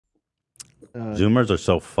Zoomers are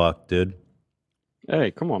so fucked, dude.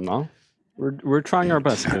 Hey, come on now. We're trying our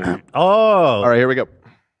best here. Oh, all right, here we go.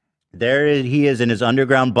 There he is in his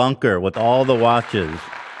underground bunker with all the watches.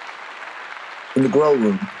 In the grow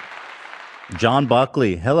room. John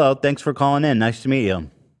Buckley. Hello. Thanks for calling in. Nice to meet you.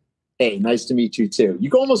 Hey, nice to meet you too. You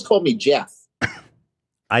almost called me Jeff.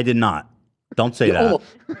 I did not. Don't say that.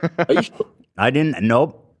 Are you sure? I didn't.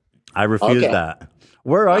 Nope. I refuse that.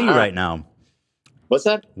 Where are you right now? What's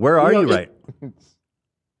that? Where are you right?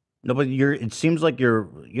 No, but it seems like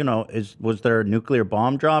was there a nuclear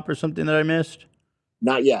bomb drop or something that I missed?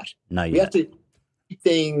 Not yet. Not yet. We have to do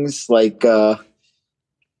things like the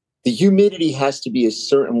humidity has to be a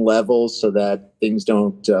certain level so that things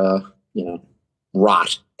don't,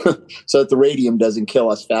 rot. So that the radium doesn't kill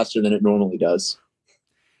us faster than it normally does.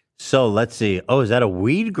 So let's see. Oh, is that a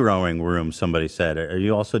weed growing room? Somebody said. Are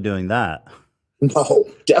you also doing that? No,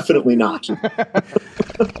 definitely not.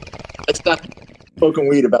 I stopped smoking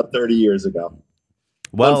weed about 30 years ago.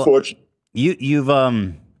 Well, unfortunately,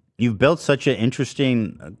 you've built such an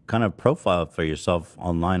interesting kind of profile for yourself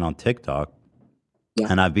online on TikTok,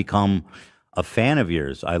 and I've become a fan of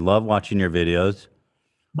yours. I love watching your videos.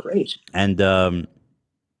 Great. And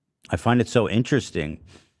I find it so interesting.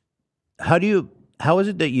 How is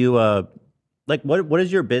it that you what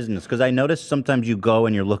is your business? Because I notice sometimes you go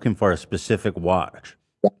and you're looking for a specific watch.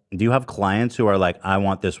 Yeah. Do you have clients who are like, I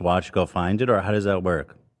want this watch, go find it, or how does that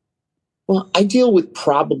work? Well, I deal with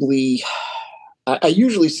I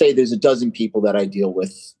usually say there's a dozen people that I deal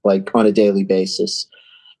with like on a daily basis.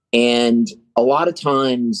 And a lot of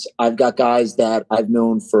times I've got guys that I've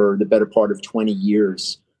known for the better part of 20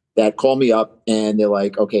 years that call me up and they're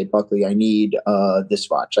like, okay, Buckley, I need this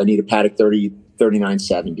watch. I need a Patek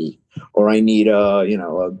 3970, or I need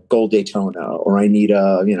a gold Daytona, or I need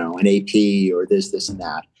an AP, or this and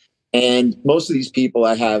that. And most of these people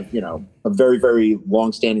I have, a very, very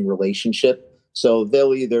long-standing relationship. So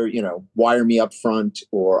they'll either, wire me up front,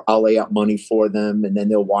 or I'll lay out money for them, and then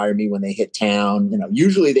they'll wire me when they hit town.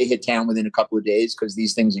 Usually they hit town within a couple of days because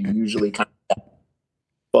these things are usually kind of,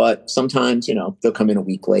 but sometimes, they'll come in a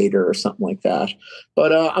week later or something like that.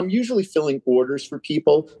 But I'm usually filling orders for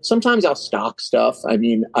people. Sometimes I'll stock stuff. I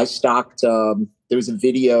mean, I stocked, there was a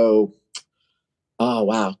video, oh,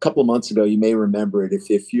 wow, a couple of months ago, you may remember it.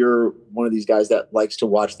 If you're one of these guys that likes to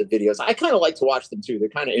watch the videos, I kind of like to watch them too. They're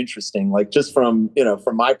kind of interesting. Like just from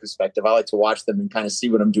my perspective, I like to watch them and kind of see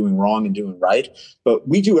what I'm doing wrong and doing right. But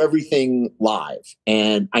we do everything live,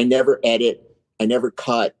 and I never edit. I never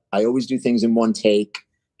cut. I always do things in one take.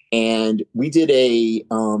 And we did a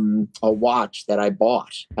watch that I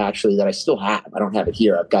bought, actually, that I still have. I don't have it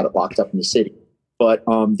here. I've got it locked up in the city. But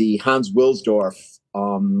the Hans Wilsdorf,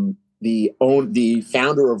 the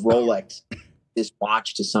founder of Rolex, this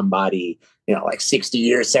watch to somebody, like 60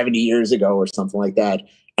 years, 70 years ago or something like that.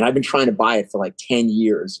 And I've been trying to buy it for like 10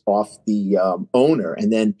 years off the owner.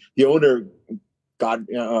 And then the owner, God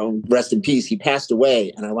rest in peace, he passed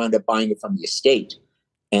away, and I wound up buying it from the estate.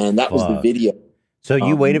 And that was the video. So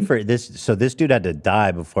you waited for this. So this dude had to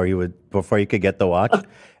die before you could get the watch.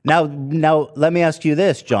 Now, let me ask you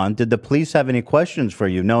this, John. Did the police have any questions for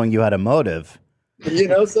you, knowing you had a motive? You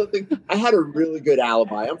know something? I had a really good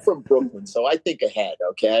alibi. I'm from Brooklyn, so I think ahead.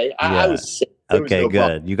 Okay, I was sick. Okay, good.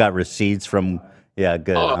 Problem. You got receipts from. Yeah,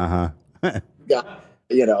 good. Got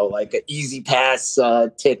like an Easy Pass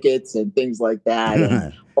tickets and things like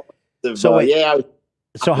that. And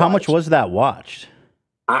so how much was that watch?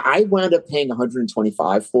 I wound up paying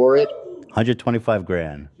 125 for it. 125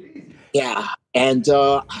 grand. Yeah. And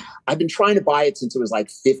I've been trying to buy it since it was like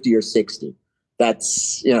 50 or 60.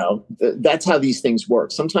 That's, that's how these things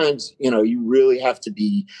work. Sometimes, you really have to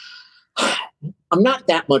be, I'm not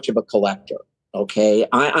that much of a collector. Okay.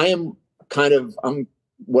 I'm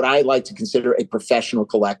what I like to consider a professional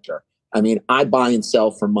collector. I mean, I buy and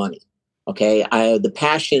sell for money. Okay. The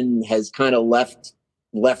passion has kind of left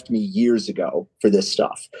me years ago for this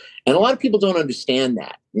stuff. And a lot of people don't understand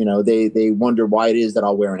that. They wonder why it is that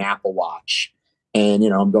I'll wear an Apple Watch and,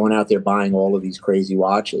 I'm going out there buying all of these crazy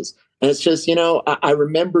watches. And it's just, I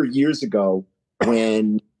remember years ago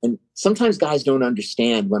and sometimes guys don't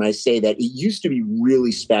understand when I say that it used to be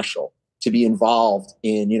really special to be involved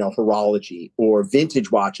in, horology or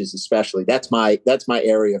vintage watches, especially. That's my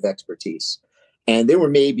area of expertise. And there were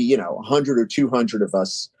maybe, 100 or 200 of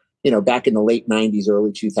us, back in the late 90s,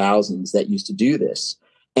 early 2000s that used to do this.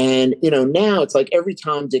 And, now it's like every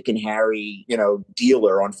Tom, Dick, and Harry,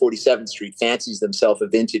 dealer on 47th Street fancies themselves a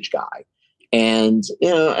vintage guy. And,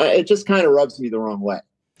 it just kind of rubs me the wrong way.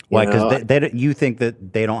 Why? Because you think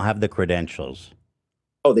that they don't have the credentials.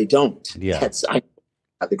 Oh, they don't. Yeah. I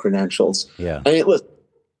have the credentials. Yeah. I mean, listen,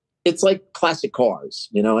 it's like classic cars,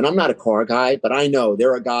 you know, and I'm not a car guy, but I know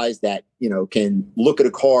there are guys that, you know, can look at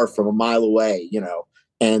a car from a mile away, you know,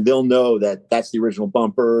 and they'll know that that's the original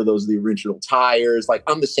bumper. Those are the original tires. Like,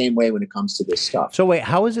 I'm the same way when it comes to this stuff. So wait,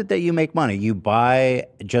 how is it that you make money? You buy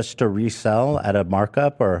just to resell at a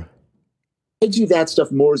markup, or? I do that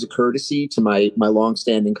stuff more as a courtesy to my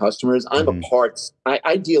longstanding customers. I'm a parts.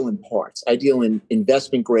 I deal in parts. I deal in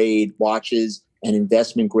investment grade watches and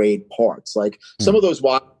investment grade parts. Like some of those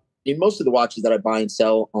watches, most of the watches that I buy and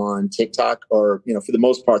sell on TikTok are, you know, for the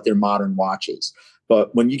most part, they're modern watches.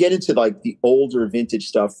 But when you get into like the older vintage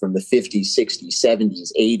stuff from the 50s, 60s,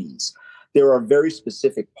 70s, 80s, there are very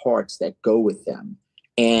specific parts that go with them.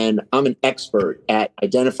 And I'm an expert at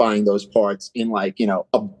identifying those parts in, like, you know,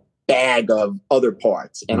 a bag of other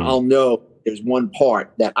parts. And I'll know there's one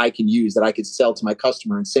part that I can use that I could sell to my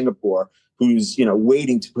customer in Singapore who's, you know,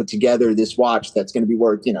 waiting to put together this watch that's going to be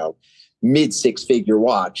worth, you know, mid six-figure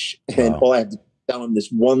watch. And all I have to sell them this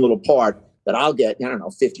one little part that I'll get, I don't know,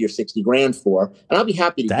 50 or 60 grand for, and I'll be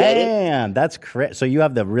happy to get it. Damn, that's crazy. So you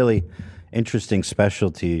have the really interesting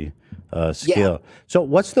specialty skill. Yeah. So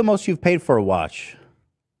what's the most you've paid for a watch?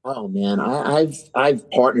 Oh man, I've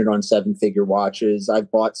partnered on 7-figure watches. I've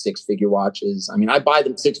bought 6-figure watches. I mean, I buy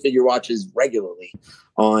them 6-figure watches regularly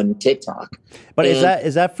on TikTok. But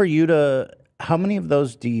is that for you to? How many of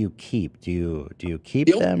those do you keep? Do you keep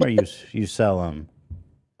them, or you sell them?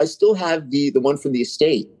 I still have the one from the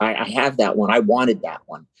estate. I have that one. I wanted that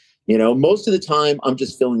one. You know, most of the time I'm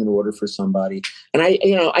just filling an order for somebody, and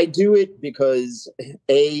I do it because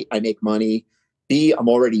A, I make money. B, I'm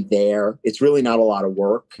already there. It's really not a lot of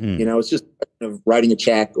work. You know, it's just writing a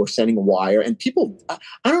check or sending a wire. And people, I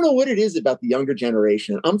don't know what it is about the younger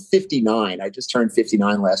generation. I'm 59. I just turned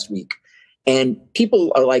 59 last week. And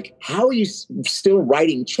people are like, how are you still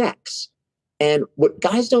writing checks? And what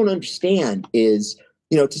guys don't understand is,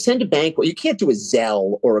 you know, to send a bank, well, you can't do a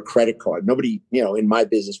Zelle or a credit card. Nobody, you know, in my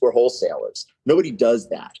business, we're wholesalers. Nobody does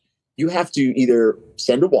that. You have to either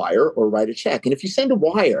send a wire or write a check. And if you send a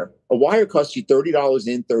wire costs you $30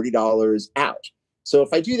 in, $30 out. So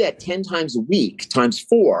if I do that 10 times a week times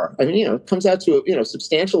 4, I mean, you know, it comes out to a, you know,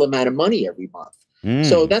 substantial amount of money every month.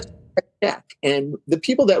 So that's a check. And the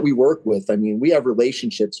people that we work with, I mean, we have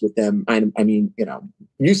relationships with them. I mean, you know,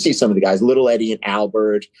 you see some of the guys, Little Eddie and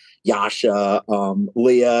Albert, Yasha,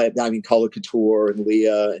 Leah, I mean, Color Couture and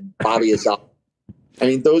Leah and Bobby Azal. I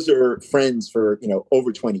mean, those are friends for, you know,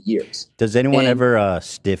 over 20 years. Does anyone ever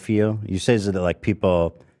stiff you? You say that like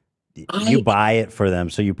people, you buy it for them,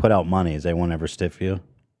 so you put out money. Does anyone ever stiff you?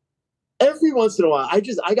 Every once in a while, I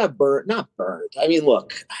got burnt, not burnt. I mean,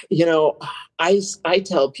 look, you know, I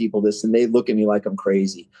tell people this and they look at me like I'm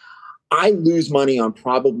crazy. I lose money on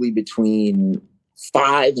probably between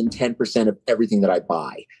 5 and 10% of everything that I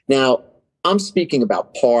buy. Now, I'm speaking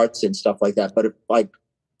about parts and stuff like that, but like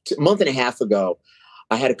a month and a half ago,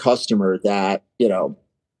 I had a customer that, you know,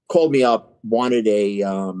 called me up, wanted a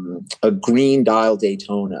green dial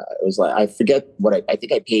Daytona. It was like, I forget what I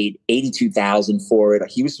think I paid 82,000 for it.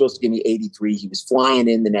 He was supposed to give me 83. He was flying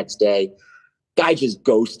in the next day. Guy just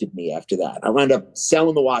ghosted me after that. I wound up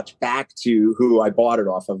selling the watch back to who I bought it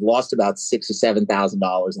off of. Lost about $6,000 or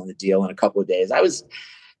 $7,000 on the deal in a couple of days.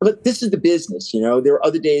 But this is the business, you know. There are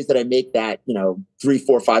other days that I make that, you know, 3,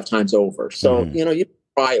 4, 5 times over. So, you know, you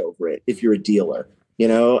cry over it if you're a dealer. You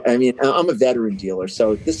know, I mean, I'm a veteran dealer,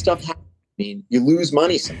 so this stuff happens. I mean, you lose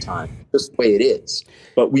money sometimes, just the way it is.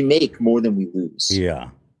 But we make more than we lose. Yeah.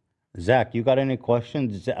 Zach, you got any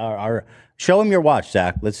questions? Show him your watch,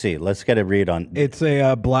 Zach. Let's see. Let's get a read on. It's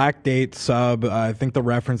a black date sub. I think the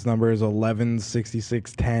reference number is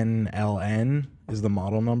 116610LN is the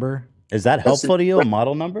model number. Is that helpful to you, a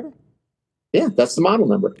model number? Yeah, that's the model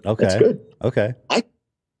number. Okay. That's good. Okay.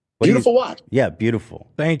 Beautiful watch. Yeah, beautiful.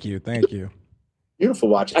 Thank you. Thank you. Beautiful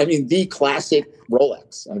watch. I mean, the classic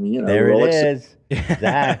Rolex. I mean, you know, there Rolex it is.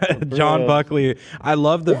 Zach, John Buckley. I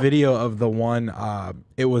love the video of the one.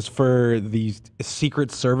 It was for the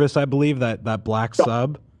Secret Service, I believe, that black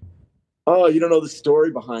sub. Oh, you don't know the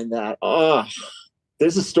story behind that. Oh,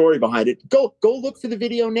 there's a story behind it. Go look for the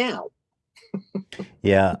video now.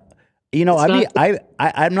 Yeah. You know,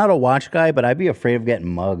 I'm not a watch guy, but I'd be afraid of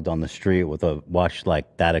getting mugged on the street with a watch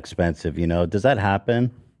like that expensive. You know, does that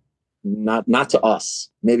happen? Not to us.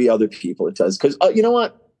 Maybe other people it does. Because you know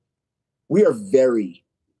what? We are very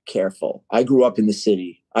careful. I grew up in the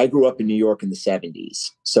city. I grew up in New York in the 70s.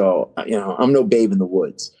 So, you know, I'm no babe in the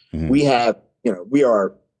woods. We have, you know, we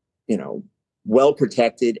are, you know, well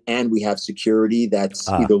protected, and we have security that's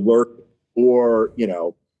either lurk or, you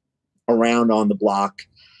know, around on the block.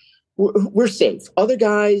 we're safe. Other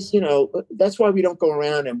guys, that's why we don't go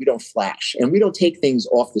around and we don't flash and we don't take things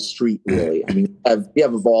off the street. Really, I mean, we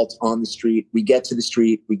have a vault on the street. We get to the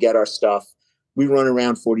street, we get our stuff. We run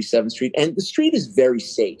around 47th Street, and the street is very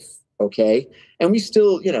safe. Okay, and we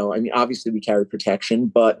still, I mean, obviously we carry protection,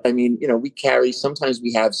 but I mean, sometimes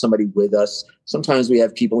we have somebody with us. Sometimes we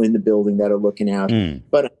have people in the building that are looking out,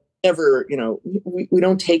 but never, we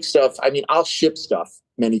don't take stuff. I mean, I'll ship stuff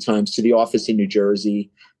many times to the office in New Jersey.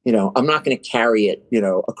 I'm not going to carry it,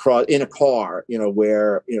 across in a car,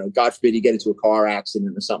 where, God forbid you get into a car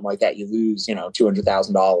accident or something like that, you lose,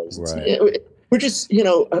 $200,000. Right. We're just,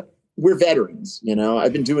 we're veterans,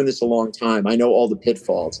 I've been doing this a long time. I know all the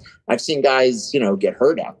pitfalls. I've seen guys, get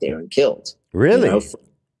hurt out there and killed. Really?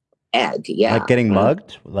 Yeah. Like getting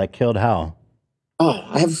mugged? Like killed how? Oh,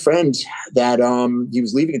 I have a friend that he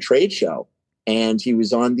was leaving a trade show and he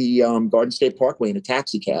was on the Garden State Parkway in a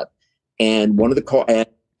taxi cab, and one of the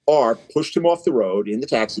car pushed him off the road in the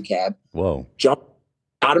taxi cab. Whoa.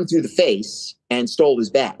 Got him through the face and stole his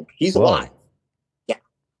bag. He's alive. Yeah.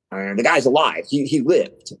 And the guy's alive. He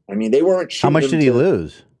lived. I mean, they weren't shooting. How much did he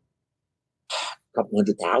lose? A couple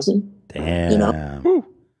 $100,000. Damn.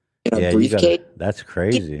 Briefcase. That's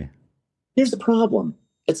crazy. Here's the problem.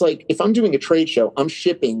 It's like, if I'm doing a trade show, I'm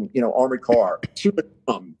shipping, armored car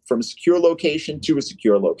from a secure location to a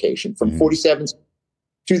secure location, from 47th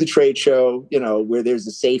to the trade show, where there's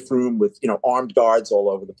a safe room with, armed guards all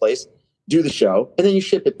over the place, do the show, and then you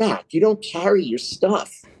ship it back. You don't carry your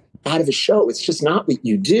stuff out of a show. It's just not what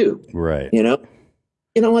you do. Right. You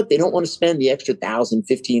know what? They don't want to spend the extra $1,000,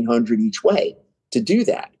 $1,500 each way to do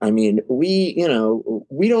that. I mean, we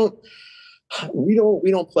don't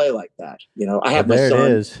play like that. I have my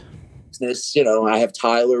son business, I have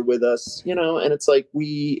Tyler with us, and it's like,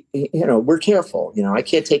 we're careful. I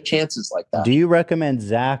can't take chances like that. Do you recommend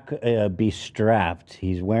Zach be strapped?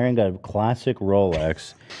 He's wearing a classic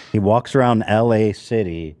Rolex. He walks around LA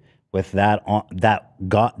City with that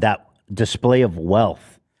display of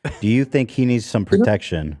wealth. Do you think he needs some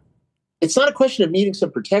protection? It's not a question of needing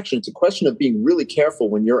some protection. It's a question of being really careful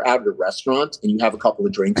when you're out at a restaurant and you have a couple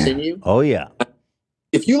of drinks in you. Oh, yeah.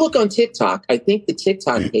 If you look on TikTok, I think the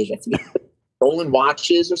TikTok page, I think stolen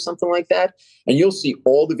watches or something like that, and you'll see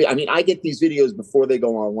all the. I mean, I get these videos before they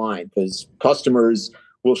go online because customers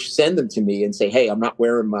will send them to me and say, "Hey, I'm not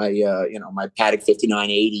wearing my, my Patek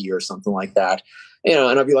 5980 or something like that." And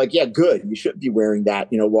I'll be like, "Yeah, good. You shouldn't be wearing that.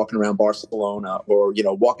 Walking around Barcelona or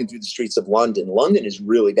walking through the streets of London. London is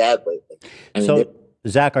really bad lately." So,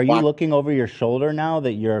 Zach, are you looking over your shoulder now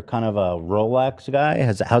that you're kind of a Rolex guy?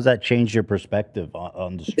 How's that changed your perspective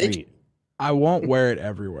on the street? I won't wear it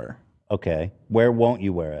everywhere. Okay. Where won't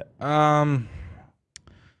you wear it?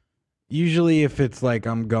 Usually if it's like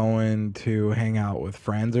I'm going to hang out with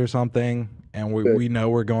friends or something and we know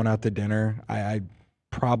we're going out to dinner, I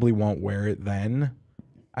probably won't wear it then.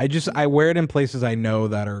 I wear it in places I know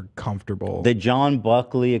that are comfortable. The John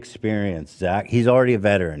Buckley experience, Zach. He's already a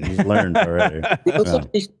veteran. He's learned already.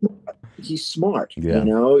 He's smart. Yeah.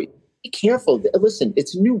 Be careful. Listen,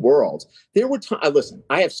 it's a new world. There were times. Listen,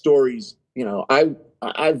 I have stories.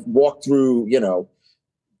 I've walked through.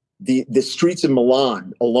 The streets of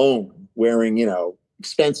Milan alone, wearing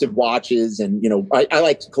expensive watches, and I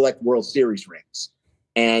like to collect World Series rings.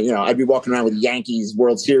 And I'd be walking around with a Yankees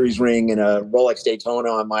World Series ring and a Rolex Daytona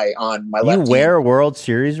on my left. You wear a World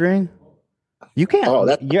Series ring? You can't.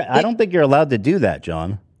 Oh, I don't think you're allowed to do that,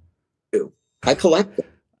 John. I collect them.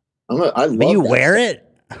 I love. But you wear it?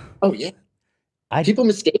 Oh yeah. People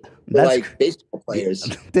mistake like baseball players.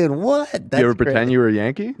 Dude, what? You ever pretend you were a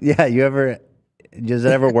Yankee? Yeah. Does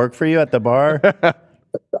it ever work for you at the bar?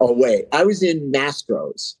 Oh wait, I was in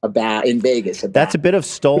Mastro's in Vegas. That's a bit of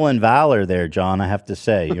stolen valor there, John, I have to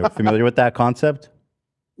say. You're familiar with that concept?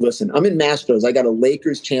 Listen, I'm in Mastro's. I got a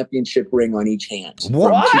Lakers championship ring on each hand.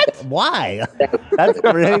 What? Why? That's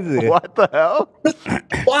crazy. What the hell?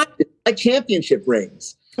 What? Like championship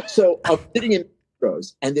rings. So I'm sitting in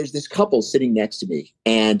Mastro's, and there's this couple sitting next to me,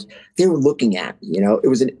 and they were looking at me. It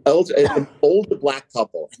was an older black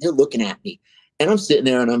couple, and they're looking at me. And I'm sitting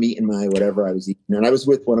there and I'm eating my whatever I was eating. And I was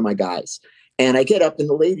with one of my guys. And I get up and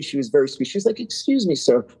the lady, she was very sweet. She's like, "Excuse me,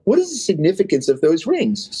 sir, what is the significance of those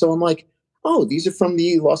rings?" So I'm like, "Oh, these are from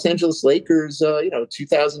the Los Angeles Lakers,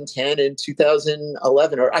 2010 and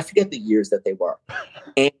 2011, or I forget the years that they were."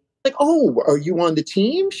 And like, "Oh, are you on the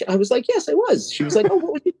team?" I was like, "Yes, I was." She was like, "Oh,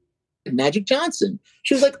 what was you?" Magic Johnson.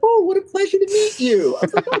 She was like, "Oh, what a pleasure to meet you." I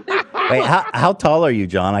was like, "Oh, wait, how tall are you,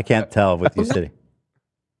 John? I can't tell with you sitting.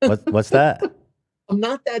 What's that? I'm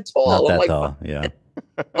not that tall. Not that tall, yeah.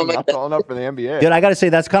 Oh my Not God. tall enough for the NBA. Dude, I gotta say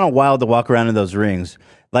that's kind of wild to walk around in those rings.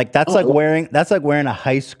 Like that's Oh, like wearing a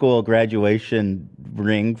high school graduation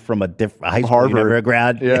ring from a different high school you Harvard. never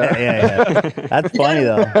grad. Yeah. Yeah. That's funny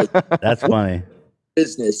though. That's funny.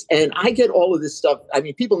 business, and I get all of this stuff. I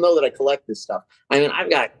mean, people know that I collect this stuff. I mean, I've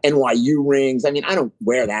got NYU rings. I mean, I don't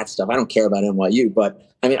wear that stuff. I don't care about NYU, but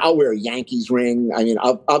I mean, I'll wear a Yankees ring. I mean,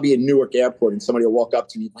 I'll be in Newark Airport and somebody will walk up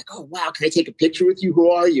to me like, "Oh wow, can I take a picture with you? Who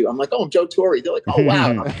are you?" I'm like, "Oh, I'm Joe Torre." They're like, "Oh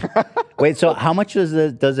wow." Wait, so how much does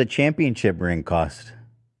a championship ring cost?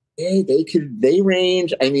 They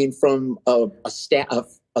range. I mean, from a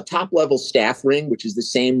top level staff ring, which is the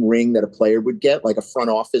same ring that a player would get, like a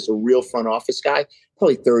real front office guy,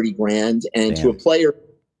 probably 30 grand. And Damn. to a player,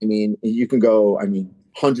 I mean, you can go, I mean,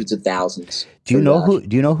 hundreds of thousands. Do you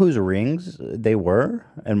know whose rings they were?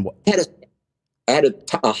 And I had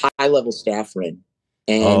a high level staff ring,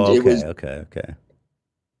 and okay, it was, okay. I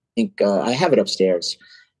think I have it upstairs.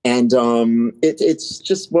 And it's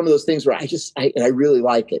just one of those things where I really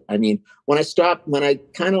like it. I mean, when I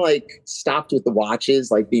kind of like stopped with the watches,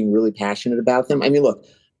 like being really passionate about them. I mean, look,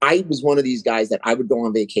 I was one of these guys that I would go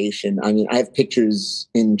on vacation. I mean, I have pictures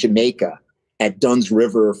in Jamaica at Dunn's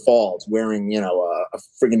River Falls wearing, a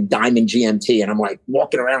friggin' diamond GMT. And I'm like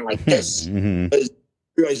walking around like this. Mm-hmm.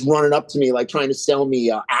 You guys running up to me, like trying to sell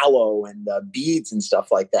me aloe and beads and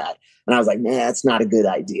stuff like that. And I was like, man, that's not a good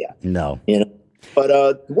idea. No. But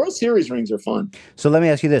the World Series rings are fun. So let me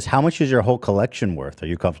ask you this. How much is your whole collection worth? Are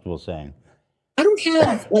you comfortable saying? I don't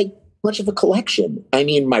have like much of a collection. I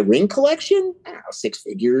mean, my ring collection, I don't know, 6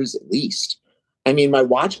 figures at least. I mean, my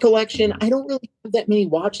watch collection, I don't really have that many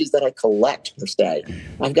watches that I collect per se.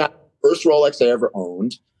 I've got the first Rolex I ever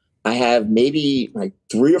owned. I have maybe like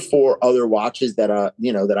 3 or 4 other watches that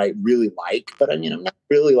that I really like, but I mean, I'm not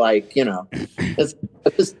really like,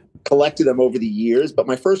 I've just collected them over the years. But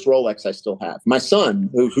my first Rolex I still have. My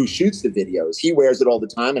son, who shoots the videos, he wears it all the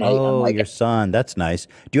time. And I'm like, your son, that's nice.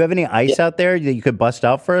 Do you have any ice out there that you could bust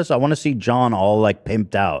out for us? I want to see John all like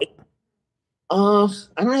pimped out. I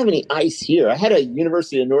don't have any ice here. I had a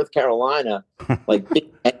University of North Carolina like big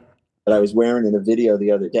that I was wearing in a video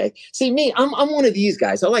the other day. See me, I'm one of these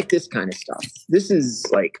guys. I like this kind of stuff. This is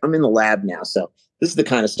like I'm in the lab now, so this is the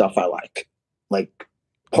kind of stuff I like. Like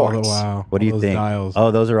parts. Oh, wow. What do you think? Dials. Oh,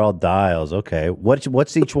 those are all dials. Okay.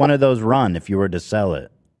 What's each one of those run if you were to sell it?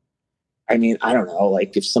 I mean, I don't know.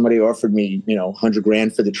 Like if somebody offered me, 100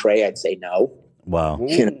 grand for the tray, I'd say no. Wow.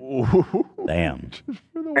 Ooh. Damn. Just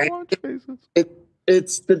for the watch faces.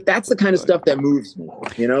 That's the kind of stuff that moves me.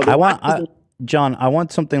 John, I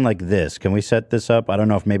want something like this. Can we set this up? I don't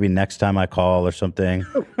know if maybe next time I call or something.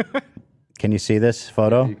 Can you see this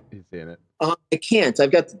photo? He's seeing it. I can't.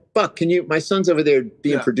 I've got Buck. Can you? My son's over there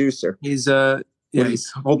being producer. He's he's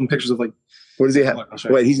holding pictures of like. What does he have? I'll show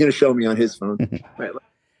you. Wait, he's going to show me on his phone. Wait,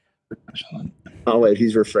 Oh wait,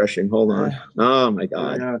 he's refreshing. Hold on. Oh my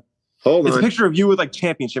God. Hold it's a on. picture of you with like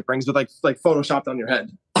championship rings with like photoshopped on your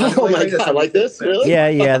head. Oh my God, like this? Really?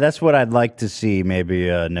 Yeah, that's what I'd like to see maybe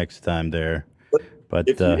next time there. But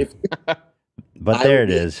but there it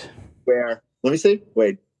is. Where? Let me see.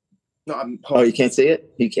 Wait. No, Oh, you can't see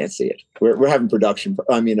it? You can't see it. We're having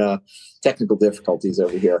technical difficulties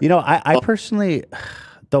over here. I personally,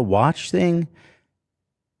 the watch thing,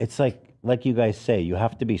 it's like you guys say, you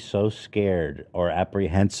have to be so scared or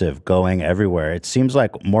apprehensive going everywhere. It seems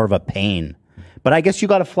like more of a pain. But I guess you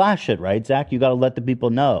got to flash it, right, Zach? You got to let the people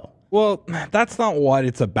know. Well, that's not what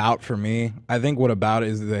it's about for me. I think what about it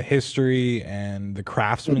is the history and the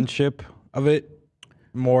craftsmanship of it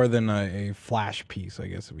more than a flash piece, I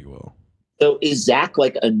guess, if you will. So is Zach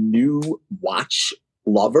like a new watch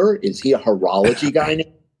lover? Is he a horology guy now?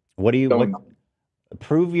 What do you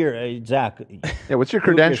prove your Zach? Yeah, what's your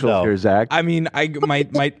credentials here, Zach? I mean, I've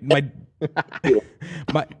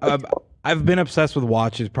been obsessed with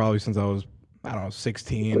watches probably since I was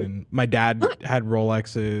 16, and my dad had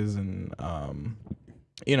Rolexes, and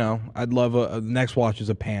I'd love the next watch is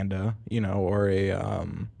a Panda, or a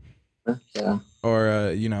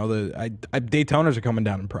Daytonas are coming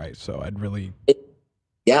down in price, so I'd really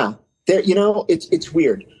it's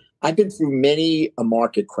weird. I've been through many a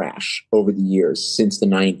market crash over the years since the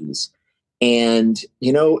 90s, and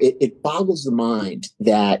it boggles the mind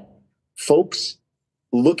that folks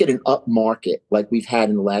look at an up market like we've had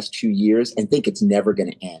in the last 2 years and think it's never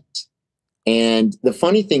going to end. And the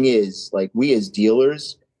funny thing is, like, we as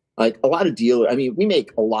dealers, like a lot of dealers, I mean, we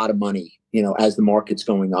make a lot of money, as the market's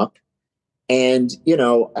going up. And,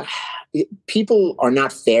 people are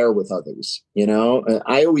not fair with others.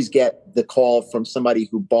 I always get the call from somebody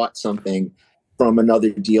who bought something from another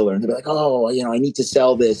dealer, and they're like, "Oh, I need to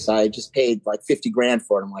sell this. I just paid like 50 grand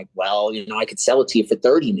for it." I'm like, "Well, I could sell it to you for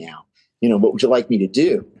 30 now. What would you like me to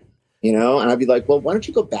do?" And I'd be like, "Well, why don't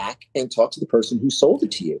you go back and talk to the person who sold it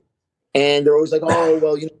to you?" And they're always like, "Oh,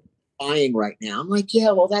 well, buying right now." I'm like, "Yeah,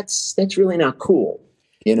 well, that's really not cool."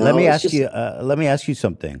 Let me ask you. Let me ask you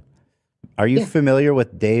something. Are you familiar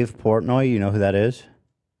with Dave Portnoy? You know who that is?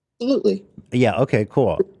 Absolutely. Yeah. Okay.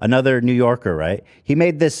 Cool. Another New Yorker, right? He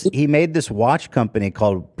made this. He made this watch company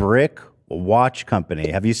called Brick Watch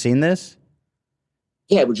Company. Have you seen this?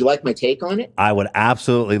 Yeah. Would you like my take on it? I would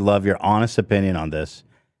absolutely love your honest opinion on this.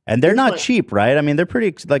 And they're not cheap, right? I mean, they're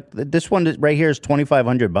pretty. Like this one right here is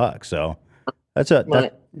 $2,500. So that's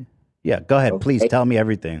yeah. Go ahead, please tell me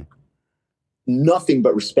everything. Nothing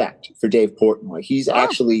but respect for Dave Portnoy. He's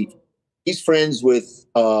he's friends with.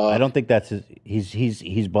 I don't think that's his.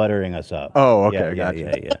 He's buttering us up. Oh, okay, yeah,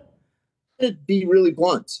 gotcha. Yeah. To be really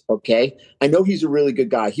blunt, okay? I know he's a really good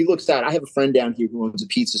guy. He looks at. I have a friend down here who owns a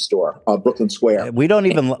pizza store, Brooklyn Square. We don't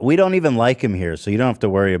even like him here, so you don't have to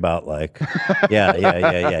worry about like.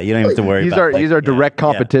 Yeah. You don't have to worry. He's our direct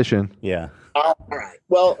competition. Yeah. All right.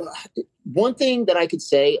 Well, one thing that I could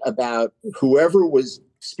say about whoever was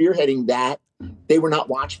spearheading that, they were not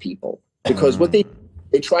watch people, because what they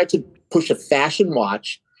tried to push a fashion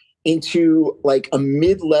watch into like a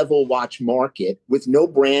mid-level watch market with no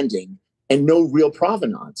branding and no real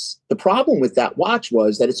provenance. The problem with that watch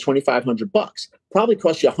was that it's $2,500. Probably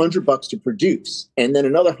cost you $100 to produce and then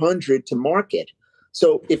another $100 to market.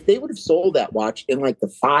 So if they would have sold that watch in like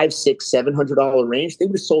the $500, $600, $700 range, they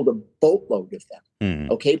would have sold a boatload of them.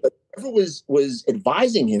 Okay, but whoever was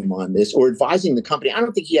advising him on this or advising the company, I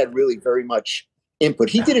don't think he had really very much input.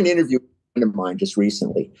 He did an interview with a friend of mine just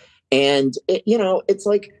recently, and it's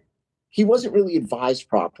like he wasn't really advised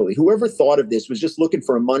properly. Whoever thought of this was just looking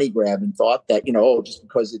for a money grab and thought that just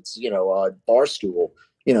because it's Barstool,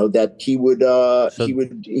 that he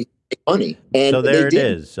would make money. And so there it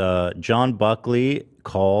is. John Buckley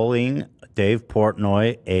calling Dave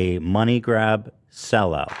Portnoy a money grab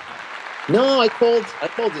sellout. No, I called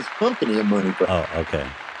his company a money grab. Oh, okay.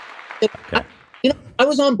 Okay. I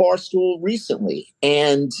was on Barstool recently,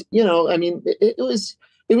 and I mean, it was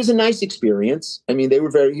a nice experience. I mean, they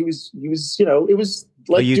were he was it was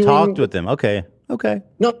like. Oh, you talked with him. Okay.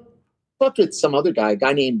 No, I talked with some other guy, a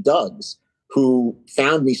guy named Doug's, who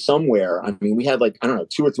found me somewhere. I mean, we had like, I don't know,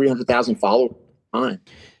 200,000 or 300,000 followers at the time.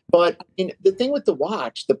 But I mean, the thing with the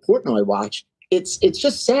watch, the Portnoy watch, it's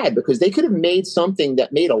just sad because they could have made something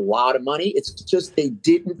that made a lot of money. It's just they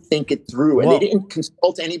didn't think it through, and they didn't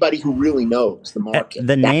consult anybody who really knows the market.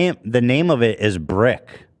 The name of it is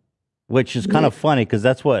Brick, which is kind of funny because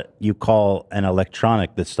that's what you call an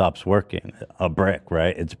electronic that stops working, a brick,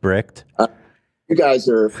 right? It's bricked. You guys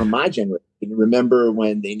are from my generation. Remember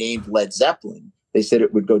when they named Led Zeppelin? They said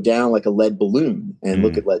it would go down like a lead balloon, and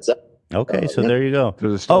look at Led Zeppelin. Okay, so there you go.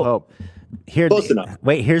 There's still hope. Close enough.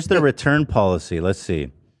 Wait, here's the return policy. Let's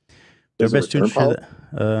see. There's best to ensure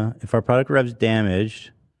that if our product arrives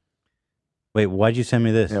damaged. Wait, why'd you send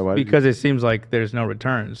me this? Yeah, because it seems like there's no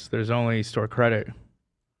returns. There's only store credit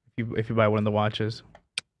if you buy one of the watches.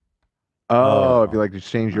 Oh, if you like to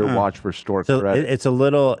exchange your watch for store credit. It's a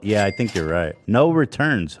little, yeah, I think you're right. No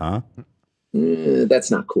returns, huh?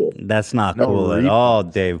 That's not cool. That's not cool at all,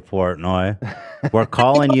 Dave Portnoy. We're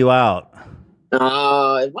calling you out.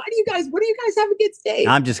 What do you guys have against Dave?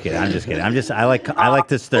 I'm just kidding. I like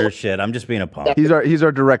to stir shit. I'm just being a punk. He's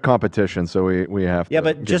our direct competition, so we have to. Yeah,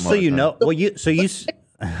 but just so you know,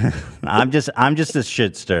 I'm just a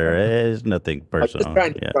shit stirrer. It's nothing personal. I'm just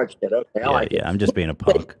trying to start shit. Okay, I'm just being a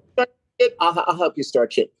punk. I'll help you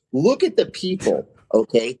start shit. Look at the people,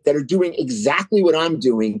 okay, that are doing exactly what I'm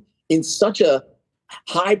doing in such a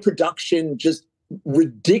high production, just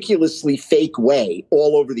ridiculously fake way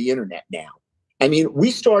all over the internet now. I mean, we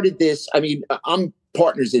started this. I mean, I'm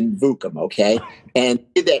partners in Vucom, okay? And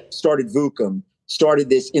that started Vucom, started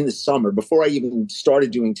this in the summer before I even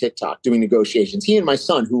started doing TikTok, doing negotiations. He and my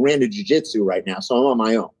son, who ran to jiu-jitsu right now, so I'm on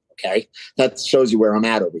my own, okay? That shows you where I'm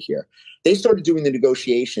at over here. They started doing the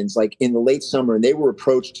negotiations like in the late summer, and they were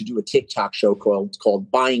approached to do a TikTok show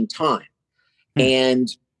called Buying Time. And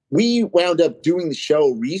we wound up doing the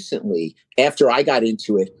show recently after I got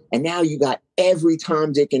into it. And now you got every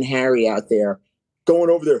Tom, Dick, and Harry out there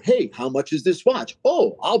going over there. Hey, how much is this watch?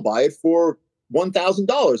 Oh, I'll buy it for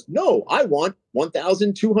 $1,000. No, I want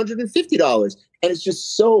 $1,250. And it's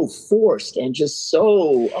just so forced and just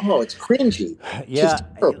so, it's cringy. Yeah.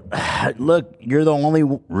 Look, you're the only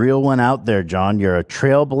real one out there, John. You're a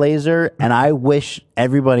trailblazer, and I wish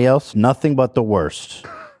everybody else nothing but the worst.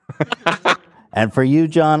 And for you,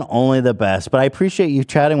 John, only the best. But I appreciate you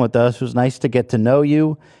chatting with us. It was nice to get to know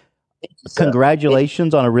you.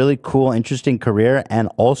 Congratulations on a really cool, interesting career, and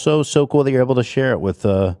also so cool that you're able to share it with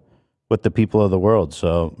the people of the world.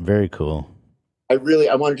 So very cool. I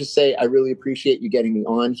wanted to say, I really appreciate you getting me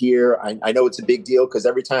on here. I know it's a big deal because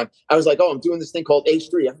every time I was like, oh, I'm doing this thing called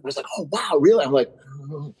H3. I was like, oh, wow, really? I'm like,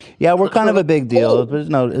 yeah, we're kind of a big deal. But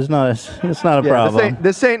it's not a problem.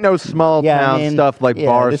 This ain't no small town stuff like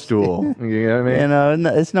Barstool. You know what I mean? You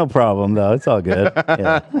know, it's no problem though. It's all good.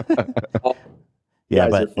 Yeah. Yeah,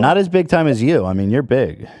 but not as big time as you. I mean, you're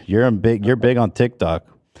big. You're big on TikTok.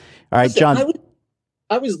 All right, listen, John.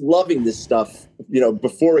 I was loving this stuff,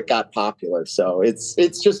 before it got popular. So it's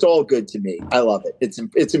just all good to me. I love it.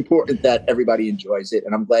 It's important that everybody enjoys it,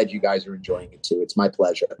 and I'm glad you guys are enjoying it too. It's my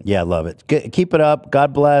pleasure. Yeah, love it. Keep it up.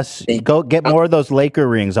 God bless. Go get more of those Laker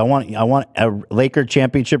rings. I want a Laker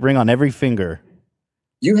championship ring on every finger.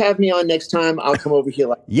 You have me on next time. I'll come over here.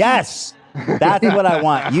 Yes. That's what I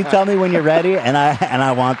want. You tell me when you're ready, and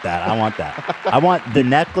I want that. I want that. I want the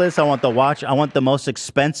necklace. I want the watch. I want the most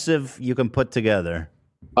expensive you can put together.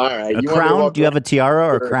 All right. A crown? Do you have a tiara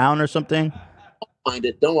or a crown or something? I'll find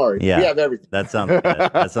it. Don't worry. Yeah. We have everything. That sounds good.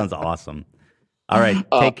 That sounds awesome. All right.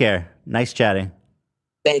 Take care. Nice chatting.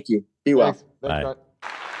 Thank you. Be well. Bye.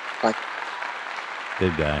 Bye.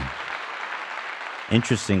 Good guy.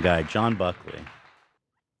 Interesting guy. John Buckley.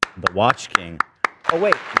 The Watch King. Oh,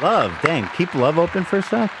 wait. Love. Dang. Keep Love open for a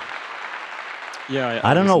sec. Yeah.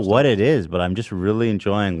 I don't know what it is, but I'm just really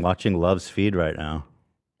enjoying watching Love's feed right now.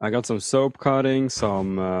 I got some soap cutting,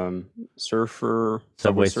 some surfer,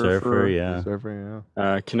 Subway Surfer, yeah.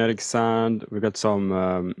 Kinetic Sand. We got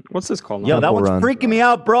some, what's this called? Yo, that one's freaking me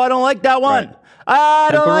out, bro. I don't like that one. Right. I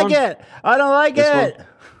don't like it. I don't like it.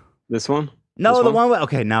 This one? No, the one.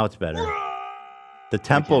 Okay, now it's better. The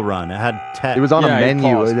Temple Run. It had text. It was on a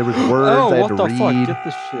menu. There was words I had to read. Fuck? Get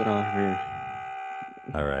this shit out of here.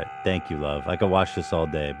 All right. Thank you, Love. I could watch this all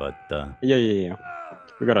day, but... Yeah.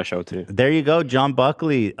 We got a show, too. There you go, John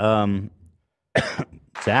Buckley. Zach,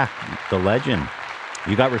 the legend.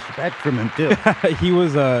 You got respect from him, too. He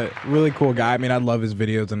was a really cool guy. I mean, I love his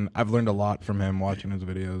videos, and I've learned a lot from him watching his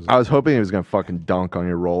videos. I was hoping he was going to fucking dunk on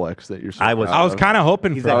your Rolex that you're so I was kind of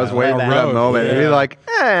hoping for that. I was waiting for that moment. Yeah. And be like,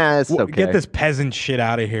 it's okay. Get this peasant shit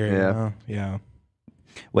out of here. Yeah.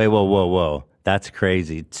 Wait, whoa. That's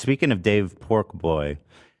crazy. Speaking of Dave Porkboy,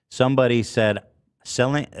 somebody said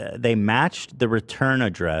they matched the return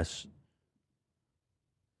address.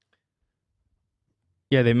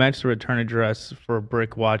 Yeah, they matched the return address for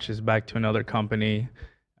Brick watches back to another company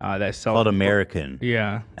that sells called American.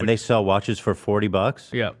 Yeah, and they sell watches for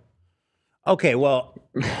 $40. Yeah. Okay, well,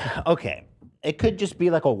 okay. It could just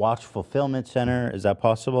be like a watch fulfillment center. Is that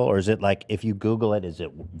possible, or is it like if you Google it, is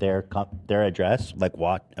it their address, like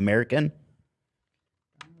what American?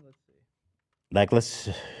 Like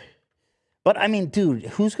But I mean, dude,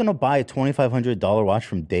 who's gonna buy a $2,500 watch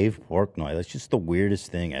from Dave Portnoy? That's just the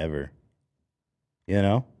weirdest thing ever. You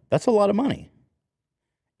know, that's a lot of money.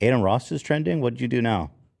 Adam Ross is trending. What did you do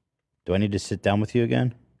now? Do I need to sit down with you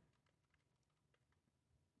again?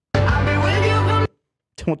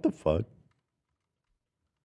 What the fuck?